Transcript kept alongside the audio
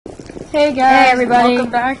Hey guys, hey everybody,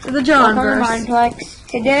 welcome back to the Johnverse. Welcome to Mineplex.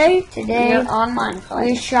 Today we're on Mineplex.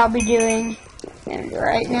 We shall be doing, and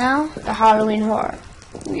right now, the Halloween horror.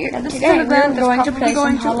 Today we're going to play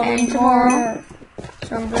some Halloween tomorrow,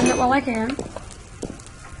 so I'm doing it while I can.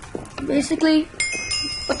 Basically,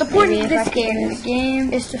 but the point of this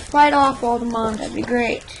game is to fight off all the monsters. That'd be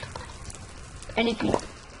great. And if you,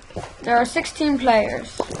 there are 16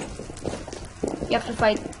 players. You have to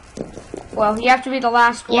fight. Well, you have to be the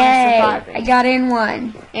last one surviving. I got in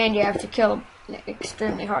one. And you have to kill an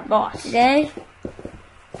extremely hard boss. Today,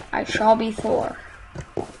 I shall be Thor.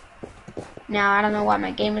 Now, I don't know why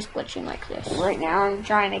my game is glitching like this. Right now, I'm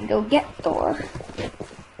trying to go get Thor.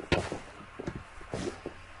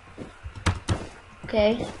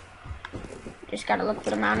 Okay. Just gotta look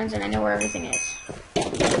for the mountains and I know where everything is.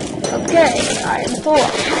 Okay, I am Thor.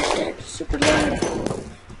 Hashtag super loud.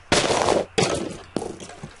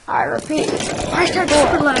 I repeat. Hashtag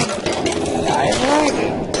super loud. I am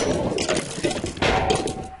lagging.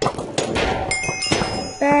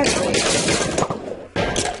 Badly.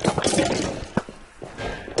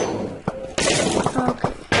 Okay.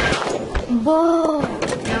 Whoa!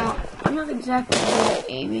 Now, I'm not exactly good at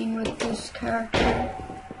aiming with this character.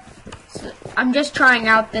 So, I'm just trying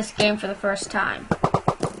out this game for the first time.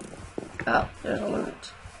 Oh, there's a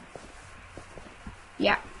limit.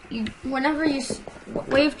 Yeah. Whenever you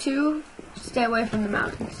wave 2, stay away from the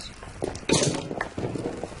mountains.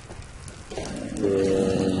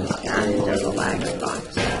 And there's a lag spot.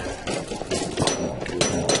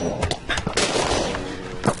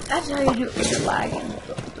 That's how you do it with the lagging,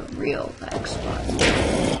 the real lag spot.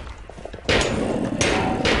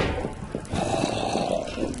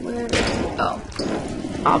 Okay, where? Oh,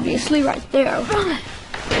 obviously right there.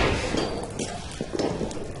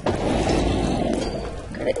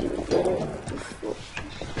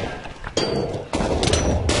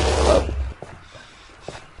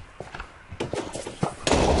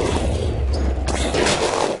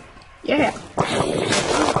 Yeah.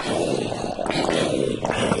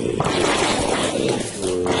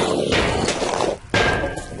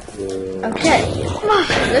 Okay.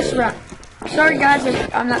 This round. Sorry guys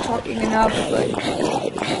if I'm not talking enough, but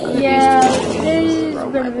yeah, today's been a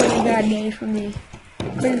really bad day for me.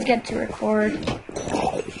 Couldn't get to record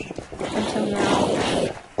until now.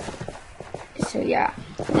 So yeah.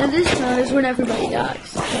 Now this round is when everybody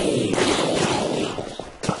dies.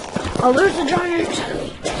 Oh, there's a giant!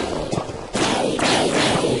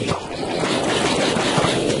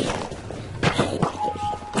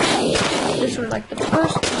 This was like the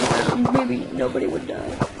first round, maybe nobody would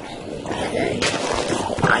die. Okay.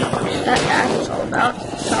 I don't know what that act was all about.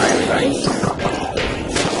 Sorry, everybody.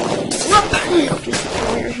 Whoop! Just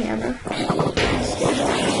throw your hammer.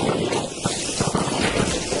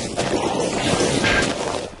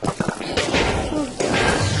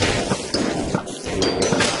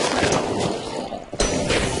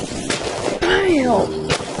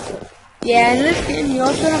 Yeah, in this game you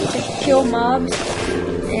also have to kill mobs,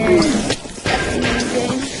 and that's the new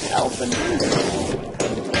game, Elf and Thunder.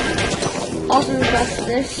 Also the best of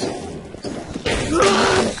this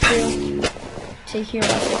to heal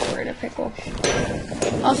us if we're in a pickle.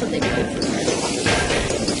 Also they could do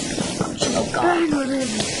oh god.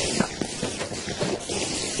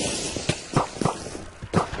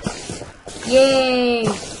 Yay!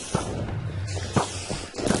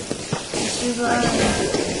 This is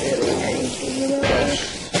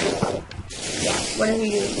whatever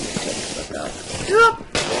you do,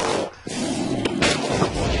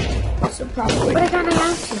 so probably. But I kinda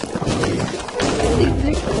have to.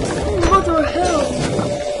 What the hell?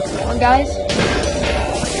 Well, guys,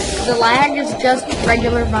 the lag is just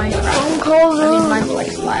regular Minecraft.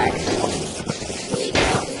 Mineplex lag.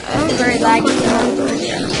 It's very laggy.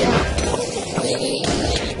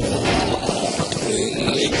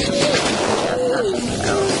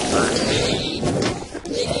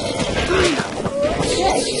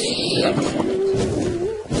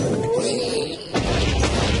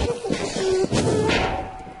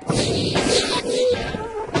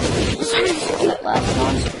 That last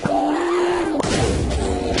monster.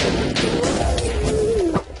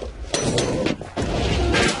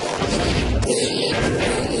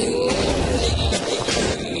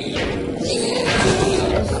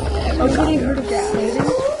 Everybody heard of that?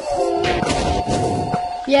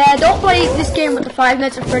 Yeah, don't play this game with the 5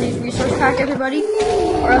 Nights at Freddy's resource pack, everybody,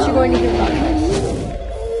 or else you're going to hear about this.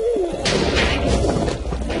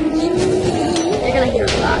 You're gonna hear a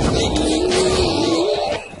lot.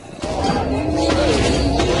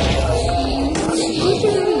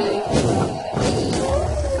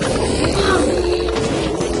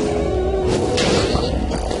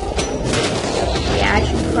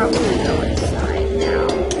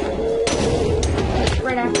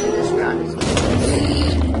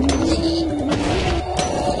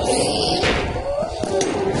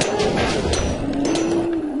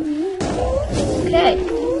 Okay,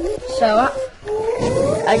 so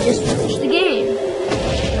I just finished the game.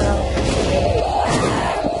 So,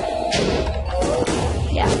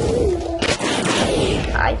 yeah,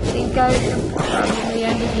 I think I should probably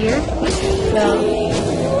end it here. So,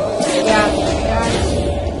 yeah, guys,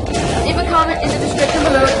 leave a comment in the description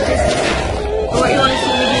below for what you want to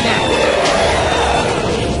see me do next.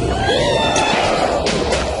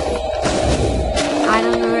 I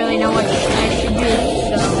don't really know what I should do,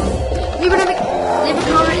 so leave a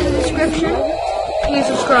comment in the description. Please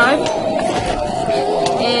subscribe.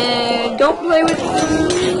 And don't play with this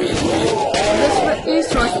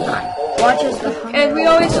resource pack. Watch us the And we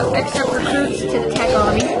always accept recruits to the tech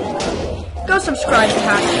army. Go subscribe to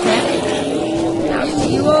Hashtag. And I'll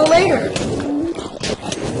see you all later.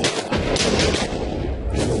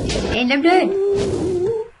 And I'm dead.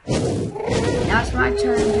 Now it's my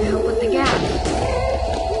turn to help with the gas.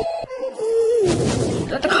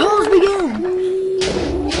 Let the calls begin!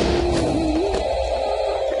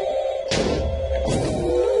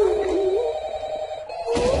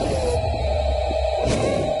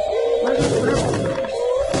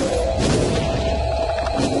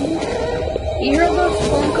 You hear those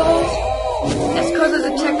phone calls? That's because of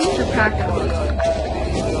the texture pack I was on.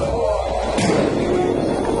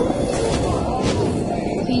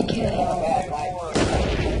 PK.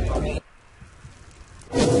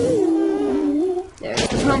 There's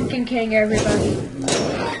the Pumpkin King, everybody.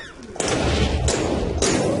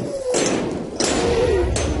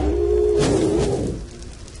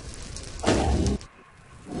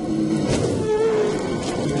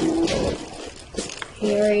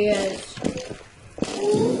 Here he is.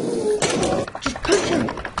 Just punch him!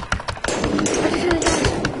 Punch him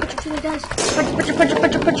to the desk! Punch him to the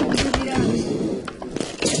desk! Punch him to the desk!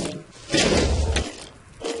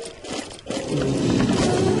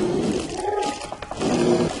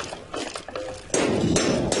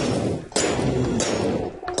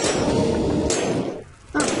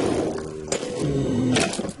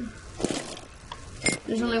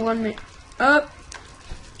 There's only 1 minute. Up.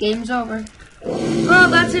 Game's over. Well,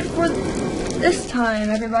 that's it for this time,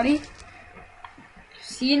 everybody.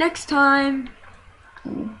 See you next time.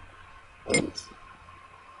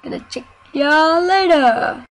 Gonna check y'all later.